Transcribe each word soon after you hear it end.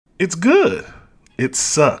It's good. It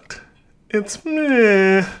sucked. It's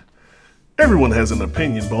meh. Everyone has an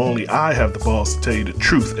opinion, but only I have the balls to tell you the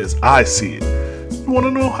truth as I see it. You want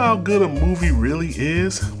to know how good a movie really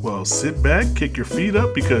is? Well, sit back, kick your feet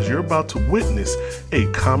up, because you're about to witness a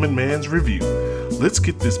common man's review. Let's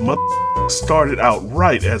get this started out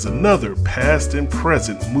right as another past and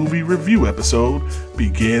present movie review episode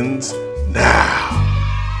begins now.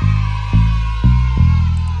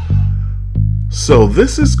 So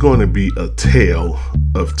this is going to be a tale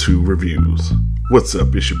of two reviews. What's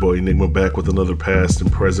up? It's your boy Enigma back with another past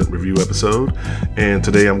and present review episode. And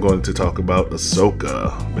today I'm going to talk about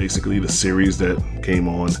Ashoka, basically the series that came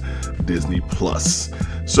on Disney+.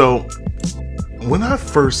 So when I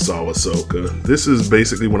first saw Ashoka, this is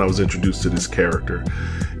basically when I was introduced to this character.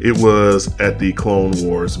 It was at the Clone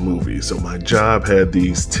Wars movie. So my job had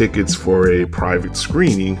these tickets for a private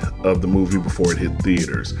screening of the movie before it hit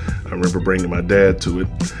theaters. I remember bringing my dad to it,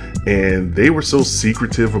 and they were so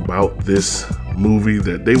secretive about this movie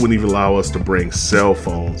that they wouldn't even allow us to bring cell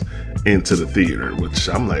phones into the theater, which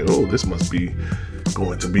I'm like, oh, this must be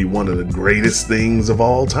going to be one of the greatest things of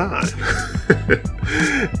all time.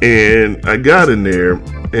 And I got in there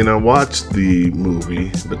and I watched the movie,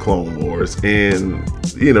 The Clone Wars, and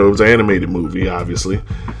it was an animated movie, obviously,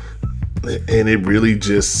 and it really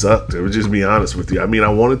just sucked. I would just be honest with you. I mean, I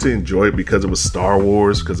wanted to enjoy it because it was Star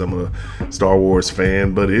Wars, because I'm a Star Wars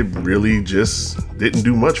fan, but it really just didn't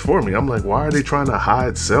do much for me. I'm like, why are they trying to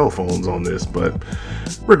hide cell phones on this? But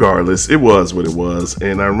regardless, it was what it was.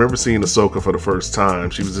 And I remember seeing Ashoka for the first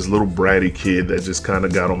time. She was this little bratty kid that just kind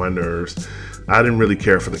of got on my nerves. I didn't really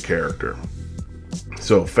care for the character.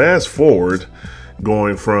 So fast forward,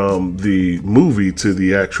 going from the movie to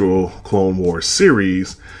the actual Clone Wars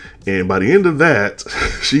series, and by the end of that,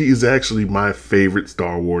 she is actually my favorite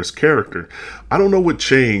Star Wars character. I don't know what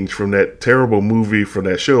changed from that terrible movie, from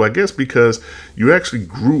that show. I guess because you actually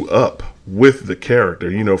grew up with the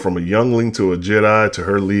character, from a youngling to a Jedi to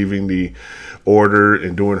her leaving the Order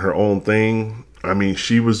and doing her own thing. I mean,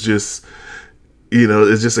 she was just,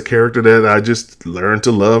 it's just a character that I just learned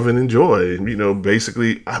to love and enjoy.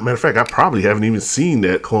 Basically, as a matter of fact, I probably haven't even seen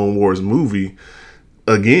that Clone Wars movie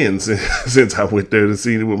again since I went there to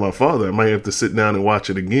see it with my father. I might have to sit down and watch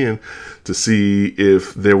it again to see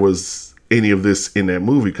if there was any of this in that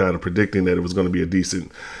movie, kind of predicting that it was going to be a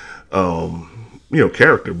decent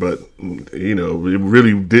character, but it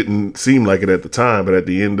really didn't seem like it at the time. But at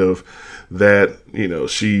the end of that,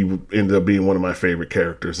 she ended up being one of my favorite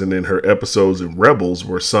characters. And then her episodes in Rebels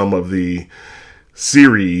were some of the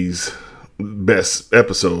series best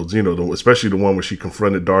episodes, especially the one where she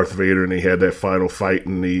confronted Darth Vader and they had that final fight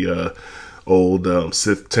in the old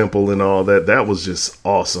Sith temple and all that. That was just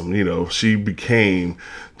awesome. She became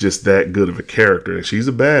just that good of a character, and she's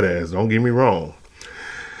a badass, don't get me wrong.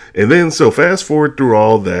 And then, so fast forward through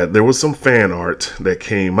all that, there was some fan art that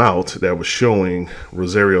came out that was showing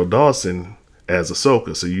Rosario Dawson as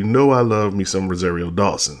Ashoka. So I love me some Rosario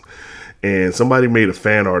Dawson. And somebody made a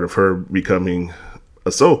fan art of her becoming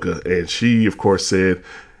Ashoka, and she of course said,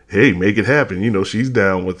 hey, make it happen. She's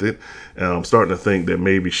down with it. And I'm starting to think that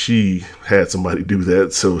maybe she had somebody do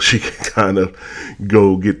that so she can kind of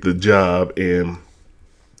go get the job, and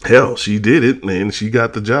hell, she did it, and she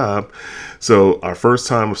got the job. So our first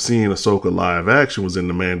time of seeing Ashoka live action was in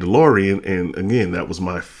The Mandalorian, and again, that was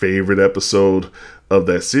my favorite episode of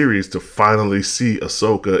that series, to finally see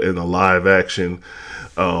Ashoka in a live action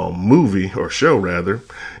movie, or show rather.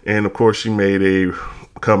 And of course, she made a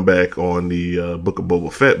comeback on the Book of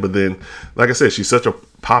Boba Fett. But then, like I said, she's such a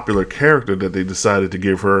popular character that they decided to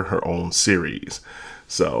give her her own series.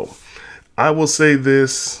 So I will say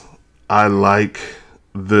this: I like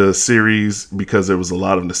the series because there was a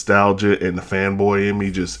lot of nostalgia, and the fanboy in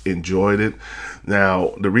me just enjoyed it.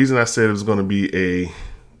 Now, the reason I said it was going to be a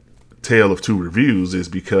tale of two reviews is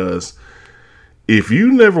because if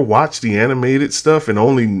you never watched the animated stuff and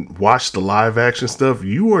only watched the live action stuff,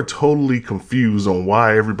 you are totally confused on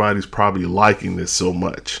why everybody's probably liking this so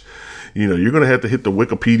much. You're going to have to hit the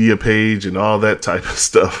Wikipedia page and all that type of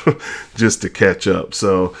stuff just to catch up.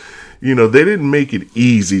 So, they didn't make it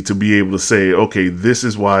easy to be able to say, okay, this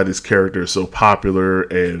is why this character is so popular,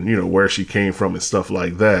 and, where she came from and stuff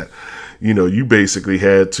like that. You basically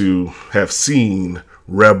had to have seen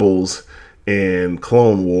Rebels and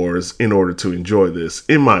Clone Wars in order to enjoy this,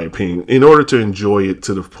 in my opinion, in order to enjoy it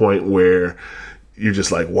to the point where you're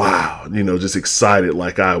just like, wow, just excited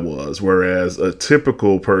like I was. Whereas a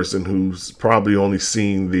typical person who's probably only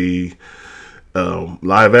seen the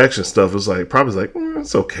live action stuff is probably like,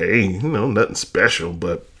 it's okay, nothing special.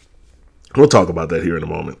 But We'll talk about that here in a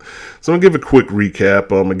moment. So I'm going to give a quick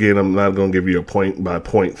recap. Again, I'm not going to give you a point by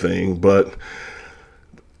point thing, but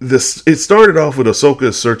it started off with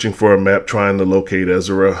Ahsoka searching for a map trying to locate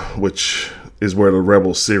Ezra, which is where the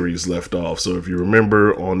Rebels series left off. So if you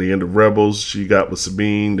remember, on the end of Rebels, she got with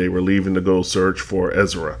Sabine. They were leaving to go search for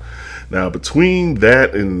Ezra. Now, between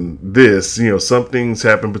that and this, some things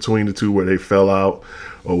happened between the two where they fell out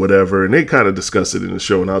or whatever, and they kind of discuss it in the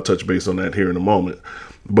show, and I'll touch base on that here in a moment.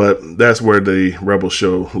 But that's where the Rebel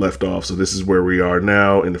show left off, so this is where we are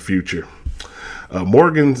now in the future.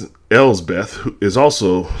 Morgan Elsbeth is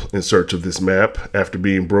also in search of this map after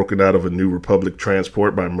being broken out of a New Republic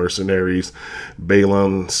transport by mercenaries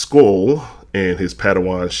Baylan Skoll and his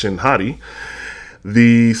Padawan Shin Hati.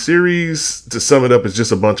 The series, to sum it up, is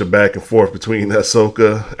just a bunch of back and forth between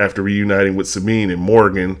Ahsoka after reuniting with Sabine and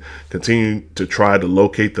Morgan, continue to try to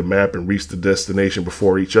locate the map and reach the destination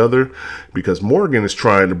before each other, because Morgan is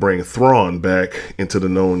trying to bring Thrawn back into the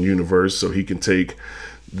known universe so he can take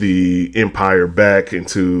the Empire back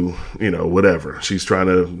into, whatever.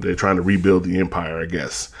 They're trying to rebuild the Empire, I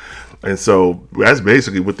guess. And so that's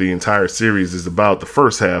basically what the entire series is about. The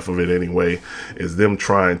first half of it, anyway, is them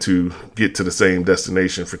trying to get to the same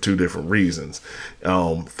destination for two different reasons.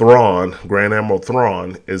 Thrawn, Grand Admiral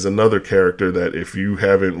Thrawn, is another character that if you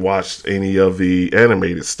haven't watched any of the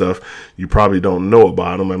animated stuff, you probably don't know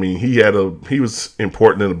about him. I mean, he was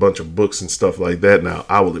important in a bunch of books and stuff like that. Now,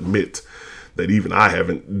 I will admit that even I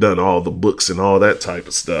haven't done all the books and all that type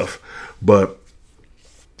of stuff, but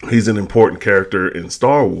he's an important character in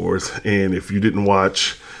Star Wars, and if you didn't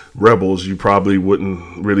watch Rebels, you probably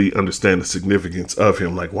wouldn't really understand the significance of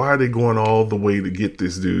him. Like, why are they going all the way to get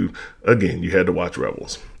this dude? Again, you had to watch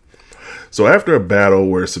Rebels. So after a battle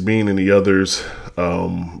where Sabine and the others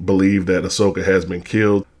believe that Ahsoka has been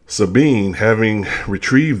killed, Sabine, having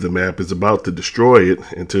retrieved the map, is about to destroy it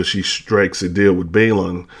until she strikes a deal with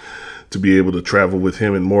Baylan to be able to travel with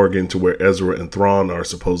him and Morgan to where Ezra and Thrawn are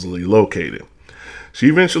supposedly located. She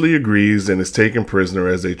eventually agrees and is taken prisoner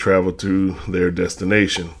as they travel to their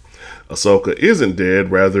destination. Ahsoka isn't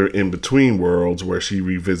dead, rather in between worlds, where she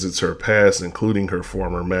revisits her past, including her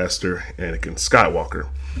former master, Anakin Skywalker.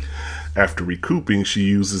 After recouping, she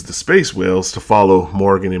uses the space whales to follow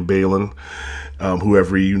Morgan and Baylan, who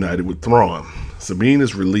have reunited with Thrawn. Sabine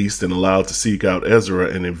is released and allowed to seek out Ezra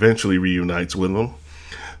and eventually reunites with him.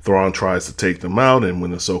 Thrawn tries to take them out, and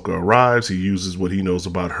when Ahsoka arrives, he uses what he knows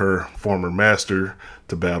about her former master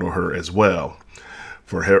to battle her as well.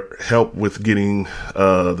 For help with getting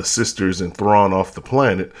the sisters and Thrawn off the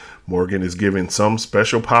planet, Morgan is given some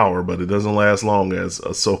special power, but it doesn't last long as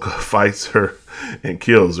Ahsoka fights her and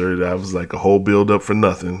kills her. That was like a whole build-up for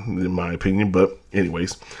nothing, in my opinion, but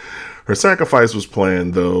anyways. Her sacrifice was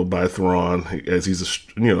planned, though, by Thrawn, as he's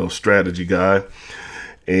a strategy guy,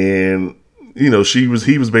 and he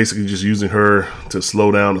was basically just using her to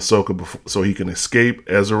slow down Ahsoka so he can escape.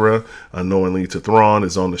 Ezra, unknowingly to Thrawn,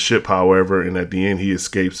 is on the ship, however, and at the end he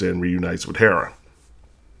escapes and reunites with Hera.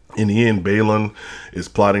 In the end, Baylan is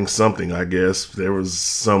plotting something, I guess. There was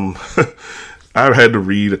some... I had to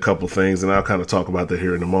read a couple things, and I'll kind of talk about that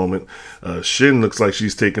here in a moment. Shin looks like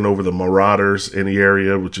she's taking over the Marauders in the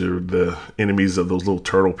area, which are the enemies of those little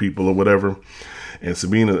turtle people or whatever. And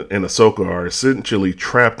Sabine and Ahsoka are essentially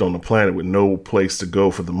trapped on the planet with no place to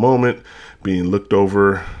go for the moment, being looked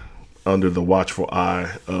over under the watchful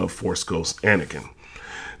eye of Force Ghost Anakin.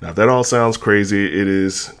 Now, if that all sounds crazy, it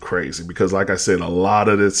is crazy because, like I said, a lot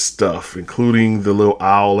of this stuff, including the little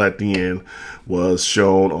owl at the end, was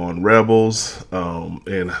shown on Rebels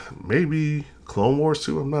and maybe Clone Wars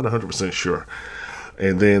too. I'm not 100% sure.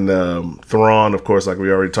 And then Thrawn, of course, like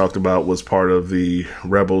we already talked about, was part of the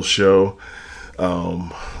Rebels show.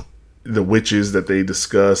 The witches that they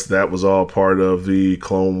discussed, that was all part of the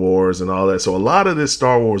Clone Wars and all that. So a lot of this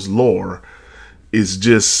Star Wars lore is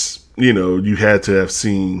just, you had to have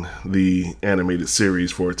seen the animated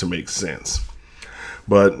series for it to make sense.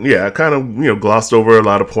 But yeah, I kind of, glossed over a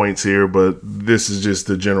lot of points here, but this is just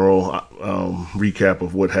the general recap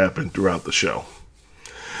of what happened throughout the show.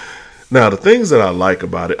 Now, the things that I like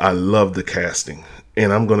about it, I love the casting.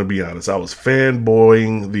 And I'm going to be honest, I was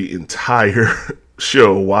fanboying the entire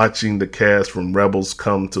show watching the cast from Rebels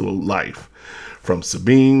come to life. From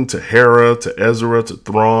Sabine to Hera to Ezra to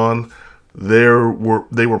Thrawn, they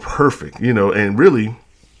were perfect, and really,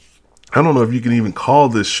 I don't know if you can even call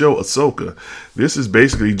this show Ahsoka. This is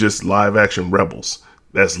basically just live action Rebels.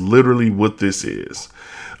 That's literally what this is.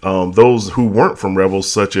 Those who weren't from Rebels,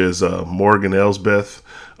 such as Morgan Elsbeth,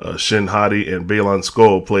 Shin Hati, and Baylan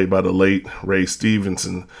Skoll, played by the late Ray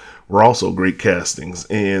Stevenson, were also great castings.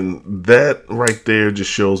 And that right there just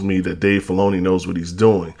shows me that Dave Filoni knows what he's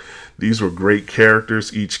doing. These were great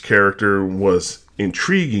characters. Each character was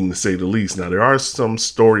intriguing, to say the least. Now, there are some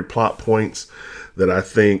story plot points that I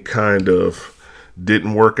think kind of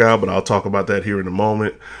didn't work out, but I'll talk about that here in a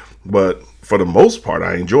moment. But for the most part,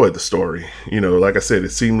 I enjoyed the story. Like I said,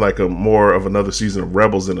 it seemed like a more of another season of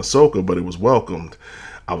Rebels than Ahsoka, but it was welcomed.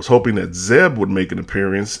 I was hoping that Zeb would make an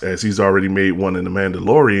appearance, as he's already made one in The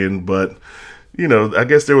Mandalorian, but, I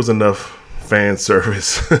guess there was enough fan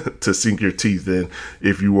service to sink your teeth in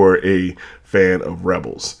if you were a fan of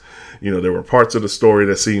Rebels. There were parts of the story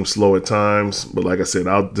that seemed slow at times, but like I said,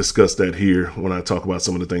 I'll discuss that here when I talk about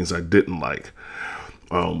some of the things I didn't like.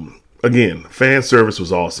 Again, fan service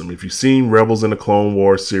was awesome. If you've seen Rebels in the Clone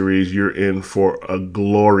Wars series, you're in for a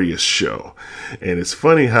glorious show. And it's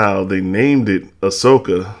funny how they named it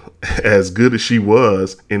Ahsoka, as good as she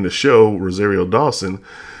was in the show, Rosario Dawson,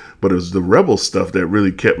 but it was the Rebels stuff that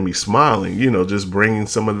really kept me smiling, just bringing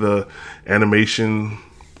some of the animation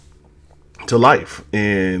to life.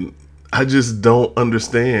 And I just don't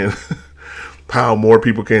understand how more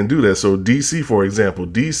people can do that. So DC, for example,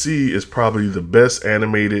 DC is probably the best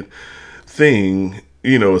animated thing,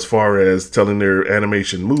 as far as telling their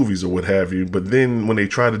animation movies or what have you. But then when they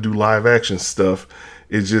try to do live action stuff,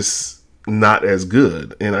 it's just not as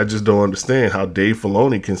good. And I just don't understand how Dave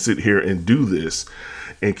Filoni can sit here and do this.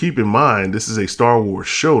 And keep in mind, this is a Star Wars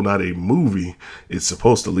show, not a movie. It's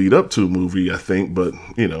supposed to lead up to a movie, I think. But,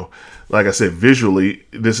 like I said, visually,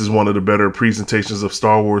 this is one of the better presentations of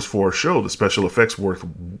Star Wars for a show. The special effects worked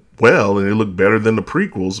well, and they look better than the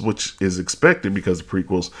prequels, which is expected because the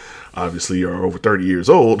prequels obviously are over 30 years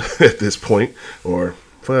old at this point, or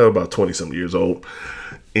about 20-something years old.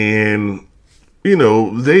 And,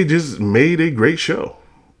 they just made a great show.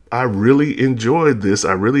 I really enjoyed this.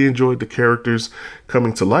 I really enjoyed the characters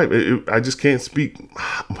coming to life. I just can't speak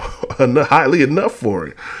highly enough for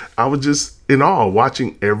it. I was just in awe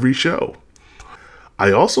watching every show.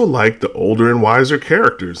 I also liked the older and wiser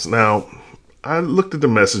characters. Now, I looked at the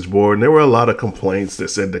message board and there were a lot of complaints that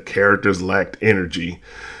said the characters lacked energy.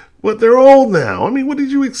 But they're old now. I mean, what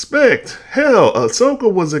did you expect? Hell,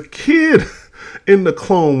 Ahsoka was a kid in the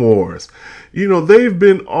Clone Wars. They've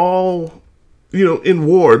been all in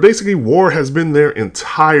war. Basically, war has been their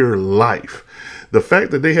entire life. The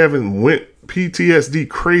fact that they haven't went PTSD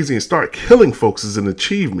crazy and start killing folks is an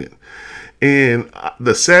achievement. And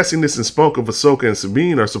the sassiness and spunk of Ahsoka and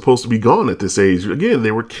Sabine are supposed to be gone at this age. Again,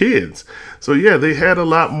 they were kids. So yeah, they had a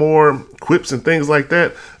lot more quips and things like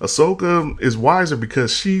that. Ahsoka is wiser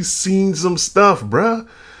because she's seen some stuff, bruh.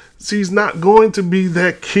 She's not going to be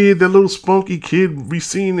that kid, that little spunky kid we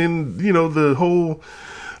seen in, the whole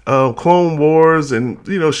Clone Wars, and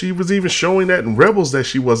she was even showing that in Rebels that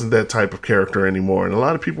she wasn't that type of character anymore, and a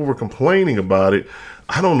lot of people were complaining about it.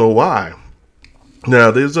 I don't know why.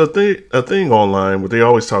 Now, there's a thing online where they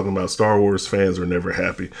always talking about Star Wars fans are never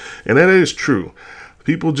happy, and that is true.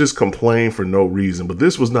 People just complain for no reason, but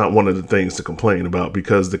this was not one of the things to complain about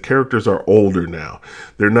because the characters are older now.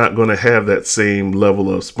 They're not going to have that same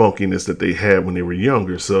level of spunkiness that they had when they were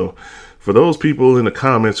younger. So for those people in the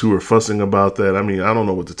comments who are fussing about that, I mean, I don't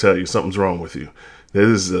know what to tell you. Something's wrong with you. This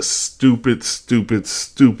is a stupid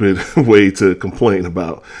way to complain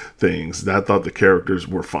about things. I thought the characters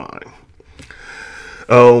were fine.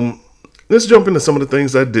 Let's jump into some of the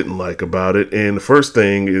things I didn't like about it. And the first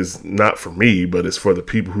thing is not for me, but it's for the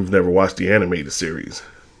people who've never watched the animated series.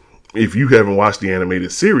 If you haven't watched the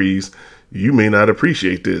animated series, you may not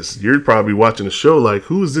appreciate this. You're probably watching the show like,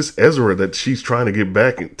 who is this Ezra that she's trying to get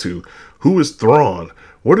back into? Who is Thrawn?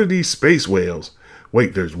 What are these space whales?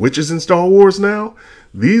 Wait, there's witches in Star Wars now?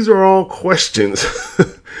 These are all questions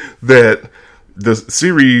that the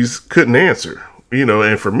series couldn't answer.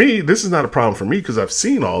 And for me, this is not a problem for me because I've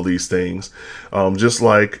seen all these things. Just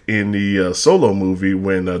like in the Solo movie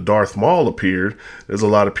when Darth Maul appeared, there's a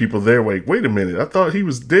lot of people there like, wait a minute, I thought he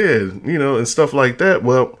was dead, and stuff like that.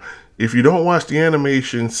 Well, if you don't watch the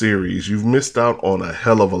animation series, you've missed out on a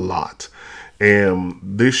hell of a lot. And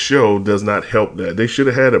this show does not help that. They should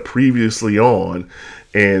have had a previously on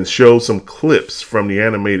and show some clips from the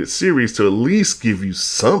animated series to at least give you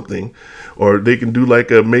something. Or they can do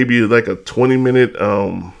maybe a 20-minute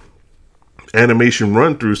animation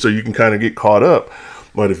run through so you can kind of get caught up.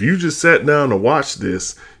 But if you just sat down to watch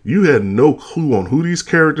this, you had no clue on who these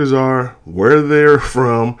characters are, where they're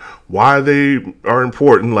from, why they are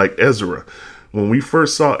important, like Ezra. When we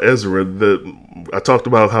first saw Ezra, I talked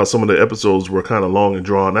about how some of the episodes were kind of long and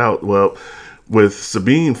drawn out. Well, with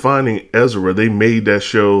Sabine finding Ezra, they made that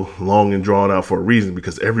show long and drawn out for a reason,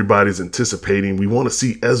 because everybody's anticipating, we want to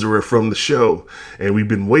see Ezra from the show, and we've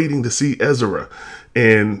been waiting to see Ezra.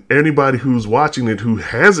 And anybody who's watching it who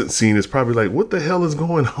hasn't seen it is probably like, what the hell is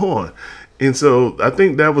going on? And so I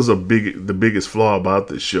think that was the biggest flaw about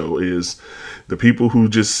this show is the people who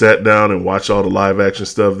just sat down and watched all the live action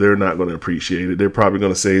stuff, they're not going to appreciate it. They're probably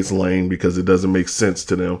going to say it's lame because it doesn't make sense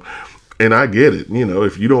to them. And I get it. You know,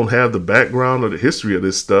 if you don't have the background or the history of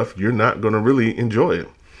this stuff, you're not going to really enjoy it.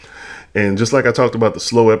 And just like I talked about the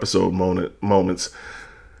slow episode moments,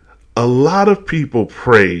 a lot of people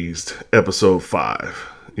praised episode 5.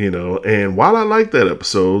 You know, and while I like that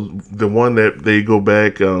episode, the one that they go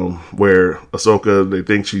back where Ashoka, they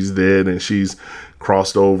think she's dead and she's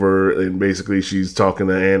crossed over, and basically she's talking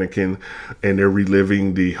to Anakin and they're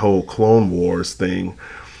reliving the whole Clone Wars thing.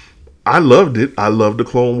 I loved it. I loved the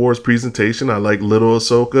Clone Wars presentation. I liked little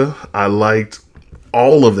Ashoka. I liked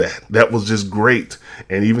all of that. That was just great.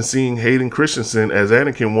 And even seeing Hayden Christensen as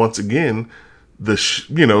Anakin once again,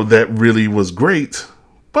 that really was great.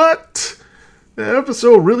 But the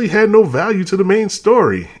episode really had no value to the main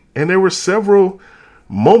story. And there were several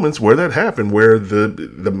moments where that happened, where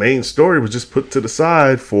the main story was just put to the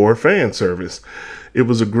side for fan service. It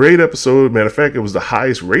was a great episode. Matter of fact, it was the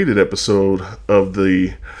highest rated episode of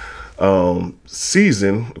the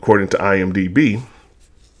season, according to IMDb.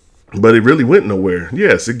 But it really went nowhere.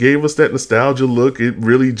 Yes, it gave us that nostalgia look. It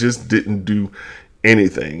really just didn't do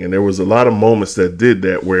anything. And there was a lot of moments that did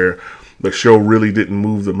that, where the show really didn't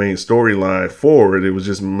move the main storyline forward. It was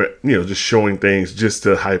just, just showing things just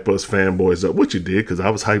to hype us fanboys up, which it did, because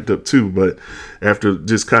I was hyped up too. But after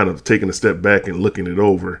just kind of taking a step back and looking it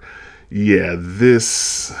over, yeah,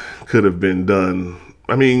 this could have been done.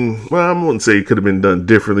 I mean, well, I wouldn't say it could have been done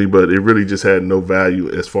differently, but it really just had no value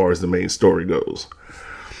as far as the main story goes.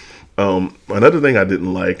 Another thing I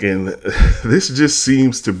didn't like, and this just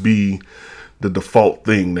seems to be the default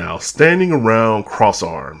thing now, standing around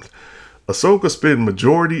cross-armed. Ahsoka spent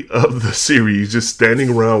majority of the series just standing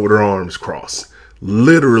around with her arms crossed.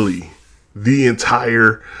 Literally, the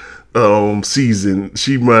entire season,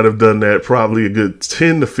 she might have done that probably a good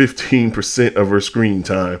 10 to 15% of her screen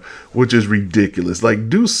time, which is ridiculous. Like,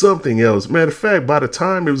 do something else. Matter of fact, by the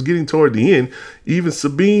time it was getting toward the end, even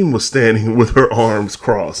Sabine was standing with her arms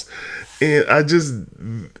crossed. And I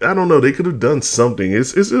don't know, they could have done something.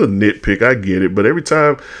 It's a nitpick, I get it. But every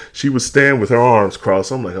time she would stand with her arms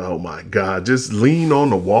crossed, I'm like, oh my God, just lean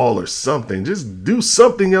on the wall or something. Just do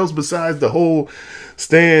something else besides the whole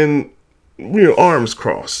stand, arms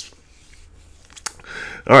crossed.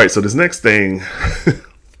 All right, so this next thing,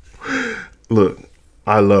 look,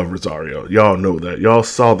 I love Rosario. Y'all know that. Y'all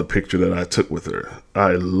saw the picture that I took with her.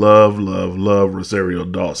 I love Rosario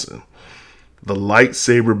Dawson. The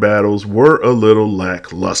lightsaber battles were a little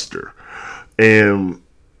lackluster. And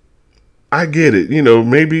I get it.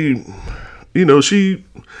 Maybe,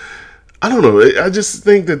 I don't know. I just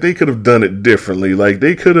think that they could have done it differently. Like,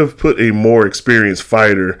 they could have put a more experienced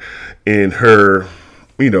fighter in her,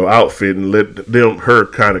 outfit and let her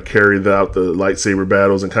kind of carry out the lightsaber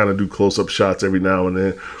battles and kind of do close-up shots every now and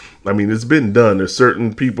then. I mean, it's been done. There's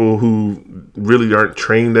certain people who really aren't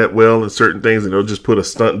trained that well in certain things, and they'll just put a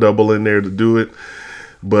stunt double in there to do it.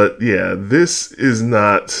 But yeah, this is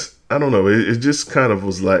not, I don't know, it just kind of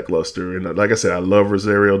was lackluster. And like I said, I love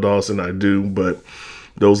Rosario Dawson, I do, but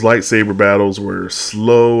those lightsaber battles were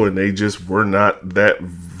slow and they just were not that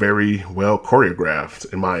very well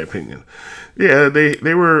choreographed, in my opinion. Yeah,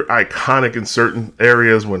 they were iconic in certain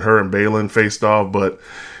areas when her and Baylan faced off, but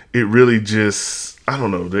it really just, I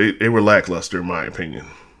don't know, they were lackluster in my opinion.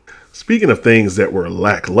 Speaking of things that were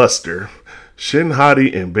lackluster, Shin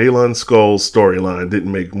Hati and Baylan Skoll's storyline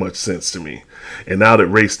didn't make much sense to me. And now that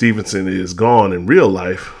Ray Stevenson is gone in real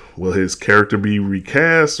life, will his character be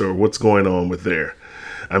recast or what's going on with there?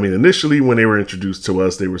 I mean, initially when they were introduced to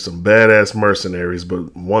us, they were some badass mercenaries,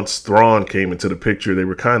 but once Thrawn came into the picture, they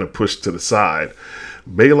were kind of pushed to the side.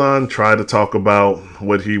 Baylan tried to talk about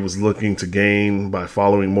what he was looking to gain by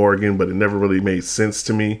following Morgan, but it never really made sense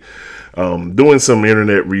to me. Doing some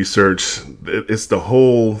internet research, it's the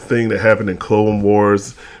whole thing that happened in Clone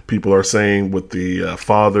Wars. People are saying with the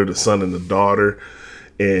father, the son, and the daughter,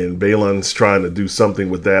 and Baylan's trying to do something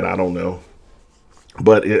with that. I don't know.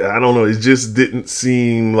 But I don't know. It just didn't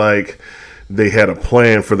seem like they had a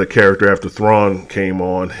plan for the character after Thrawn came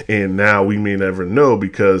on. And now we may never know,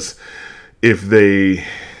 because if they...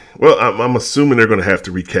 Well, I'm assuming they're going to have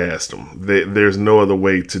to recast him. There's no other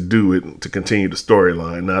way to do it, to continue the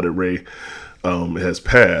storyline, now that Rey has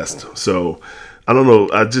passed. So I don't know.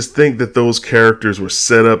 I just think that those characters were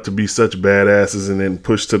set up to be such badasses and then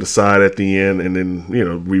pushed to the side at the end. And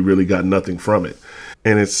then, we really got nothing from it.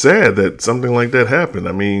 And it's sad that something like that happened.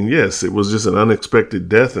 I mean, yes, it was just an unexpected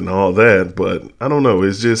death and all that. But I don't know.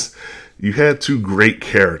 It's just, you had two great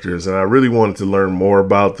characters. And I really wanted to learn more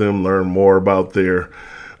about them, learn more about their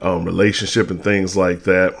relationship and things like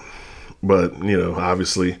that. But,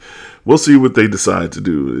 obviously, we'll see what they decide to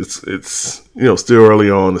do. It's still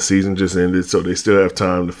early on. The season just ended, so they still have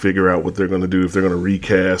time to figure out what they're going to do, if they're going to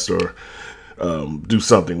recast or do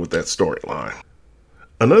something with that storyline.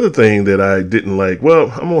 Another thing that I didn't like,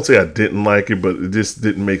 well, I won't say I didn't like it, but it just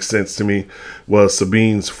didn't make sense to me, was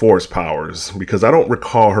Sabine's force powers, because I don't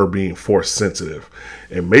recall her being force sensitive.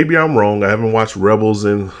 And maybe I'm wrong. I haven't watched Rebels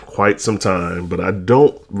in quite some time, but I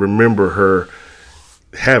don't remember her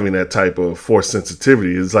having that type of force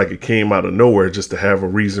sensitivity. It's like it came out of nowhere just to have a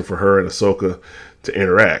reason for her and Ahsoka to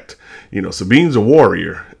interact. Sabine's a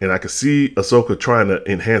warrior, and I could see Ahsoka trying to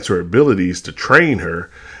enhance her abilities to train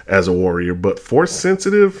her as a warrior, but force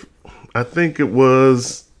sensitive, I think it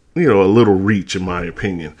was, a little reach in my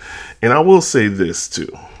opinion. And I will say this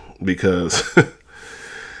too, because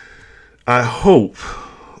I hope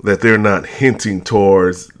that they're not hinting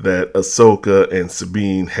towards that Ahsoka and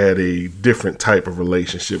Sabine had a different type of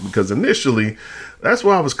relationship, because initially that's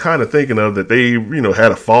what I was kind of thinking of, that they,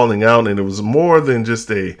 had a falling out, and it was more than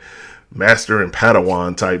just a master and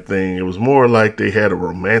Padawan type thing. It was more like they had a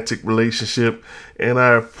romantic relationship, and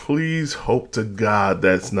I please hope to God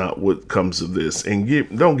that's not what comes of this. And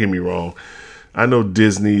don't get me wrong, I know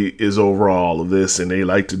Disney is over all of this, and they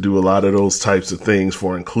like to do a lot of those types of things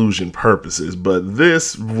for inclusion purposes, but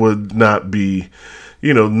this would not be,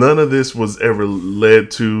 none of this was ever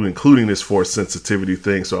led to, including this force sensitivity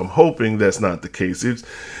thing, so I'm hoping that's not the case.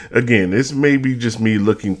 It's maybe just me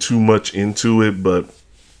looking too much into it, but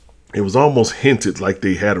it was almost hinted like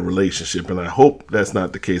they had a relationship, and I hope that's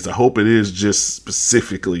not the case. I hope it is just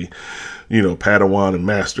specifically, Padawan and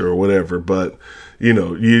Master or whatever, but,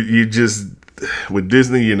 you just, with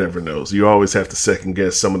Disney, you never know. So you always have to second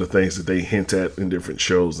guess some of the things that they hint at in different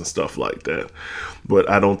shows and stuff like that. But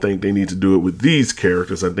I don't think they need to do it with these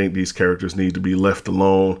characters. I think these characters need to be left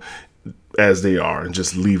alone as they are and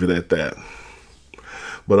just leave it at that.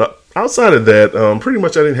 But outside of that, pretty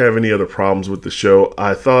much I didn't have any other problems with the show.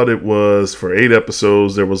 I thought it was, for 8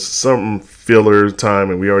 episodes, there was some filler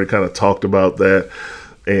time, and we already kind of talked about that.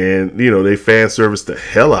 And, they fan serviced the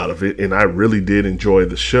hell out of it, and I really did enjoy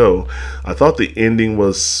the show. I thought the ending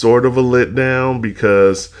was sort of a letdown,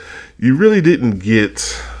 because you really didn't get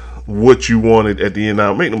what you wanted at the end.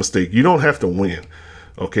 Now, make no mistake, you don't have to win.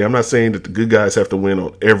 Okay, I'm not saying that the good guys have to win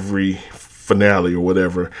on every finale or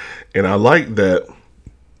whatever. And I like that,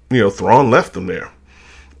 Thrawn left them there.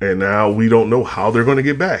 And now we don't know how they're going to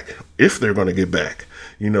get back, if they're going to get back.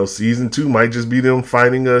 Season 2 might just be them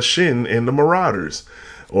fighting Shin and the Marauders,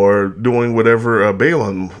 or doing whatever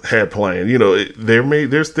Balin had planned.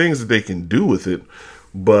 There's things that they can do with it,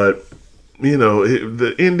 but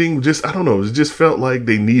the ending just, I don't know, it just felt like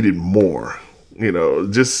they needed more.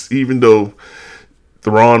 Just even though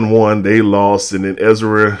Thrawn won, they lost, and then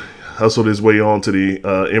Ezra hustled his way onto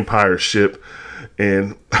the Empire ship.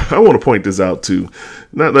 And I want to point this out too.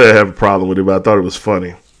 Not that I have a problem with it, but I thought it was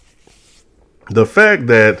funny. The fact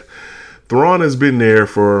that Thrawn has been there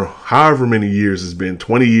for however many years it's been,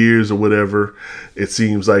 20 years or whatever. It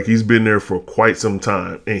seems like he's been there for quite some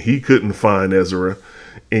time, and he couldn't find Ezra.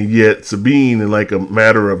 And yet Sabine, in like a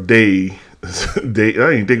matter of day, I didn't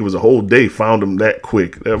even think it was a whole day, found him that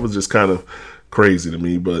quick. That was just kind of crazy to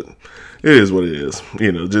me, but it is what it is.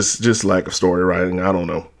 Just lack of story writing. I don't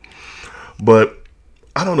know. But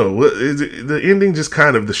I don't know. The ending just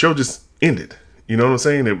kind of, the show just ended. You know what I'm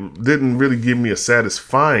saying? It didn't really give me a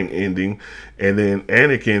satisfying ending. And then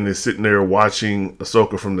Anakin is sitting there watching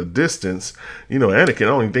Ahsoka from the distance. Anakin, I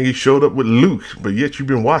don't even think he showed up with Luke, but yet you've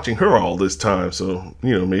been watching her all this time. So,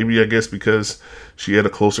 maybe I guess because she had a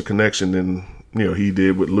closer connection than, he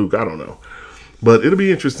did with Luke. I don't know. But it'll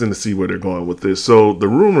be interesting to see where they're going with this. So the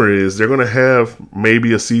rumor is they're going to have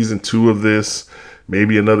maybe a season 2 of this,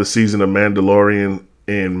 maybe another season of Mandalorian,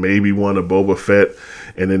 and maybe one of Boba Fett.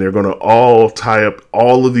 And then they're going to all tie up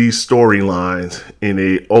all of these storylines in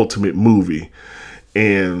a ultimate movie.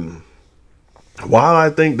 And while I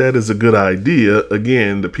think that is a good idea,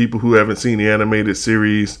 again, the people who haven't seen the animated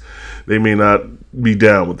series, they may not be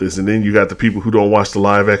down with this. And then you got the people who don't watch the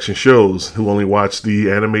live action shows, who only watch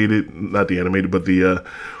the animated, not the animated, but the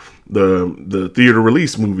the theater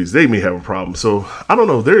release movies, they may have a problem. So I don't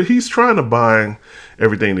know. He's trying to bind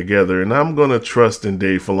everything together, and I'm gonna trust in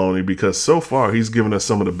Dave Filoni because so far he's given us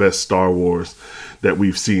some of the best Star Wars that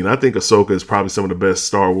we've seen. I think Ahsoka is probably some of the best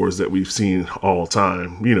Star Wars that we've seen all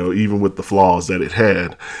time. You know, even with the flaws that it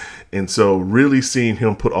had. And so really seeing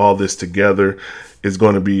him put all this together is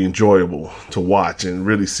going to be enjoyable to watch and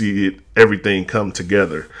really see everything come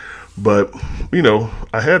together. But, you know,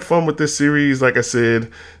 I had fun with this series. Like I said,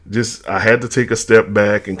 I had to take a step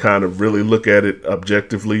back and kind of really look at it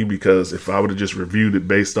objectively, because if I would have just reviewed it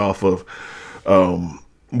based off of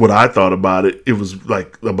what I thought about it, it was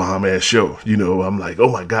like a bomb ass show. You know, I'm like, oh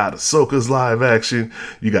my God, Ahsoka's live action.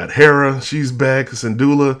 You got Hera, she's back.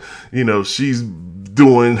 Syndulla, you know, she's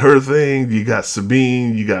doing her thing. You got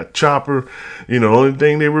Sabine, you got Chopper. You know, the only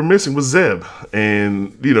thing they were missing was Zeb.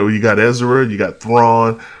 And, you know, you got Ezra, you got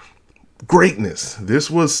Thrawn. Greatness.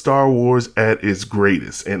 This was Star Wars at its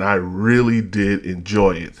greatest, and I really did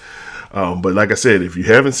enjoy it. But like I said, if you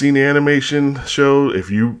haven't seen the animation show,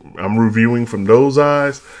 I'm reviewing from those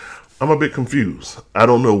eyes, I'm a bit confused. I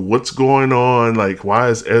don't know what's going on. Like, why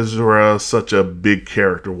is Ezra such a big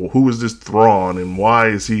character? Well, who is this Thrawn, and why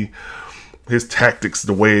is his tactics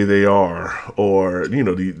the way they are? Or, you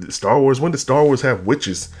know, the Star Wars, when did Star Wars have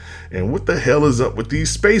witches? And what the hell is up with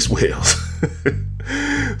these space whales?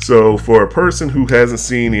 So for a person who hasn't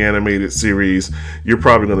seen the animated series, you're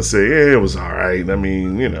probably going to say, yeah, it was all right. I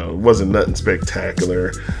mean, you know, it wasn't nothing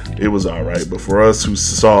spectacular. It was all right. But for us who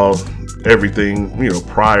saw everything, you know,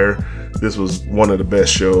 prior, this was one of the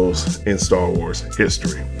best shows in Star Wars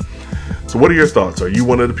history. So what are your thoughts? Are you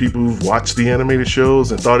one of the people who've watched the animated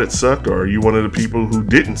shows and thought it sucked? Or are you one of the people who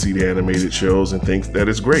didn't see the animated shows and think that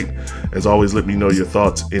it's great? As always, let me know your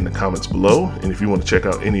thoughts in the comments below. And if you want to check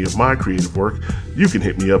out any of my creative work, you can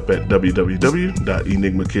hit me up at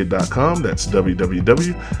www.enigmakid.com. That's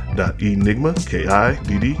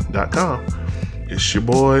www.enigmakidd.com. It's your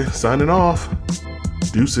boy signing off.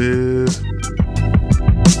 Deuces.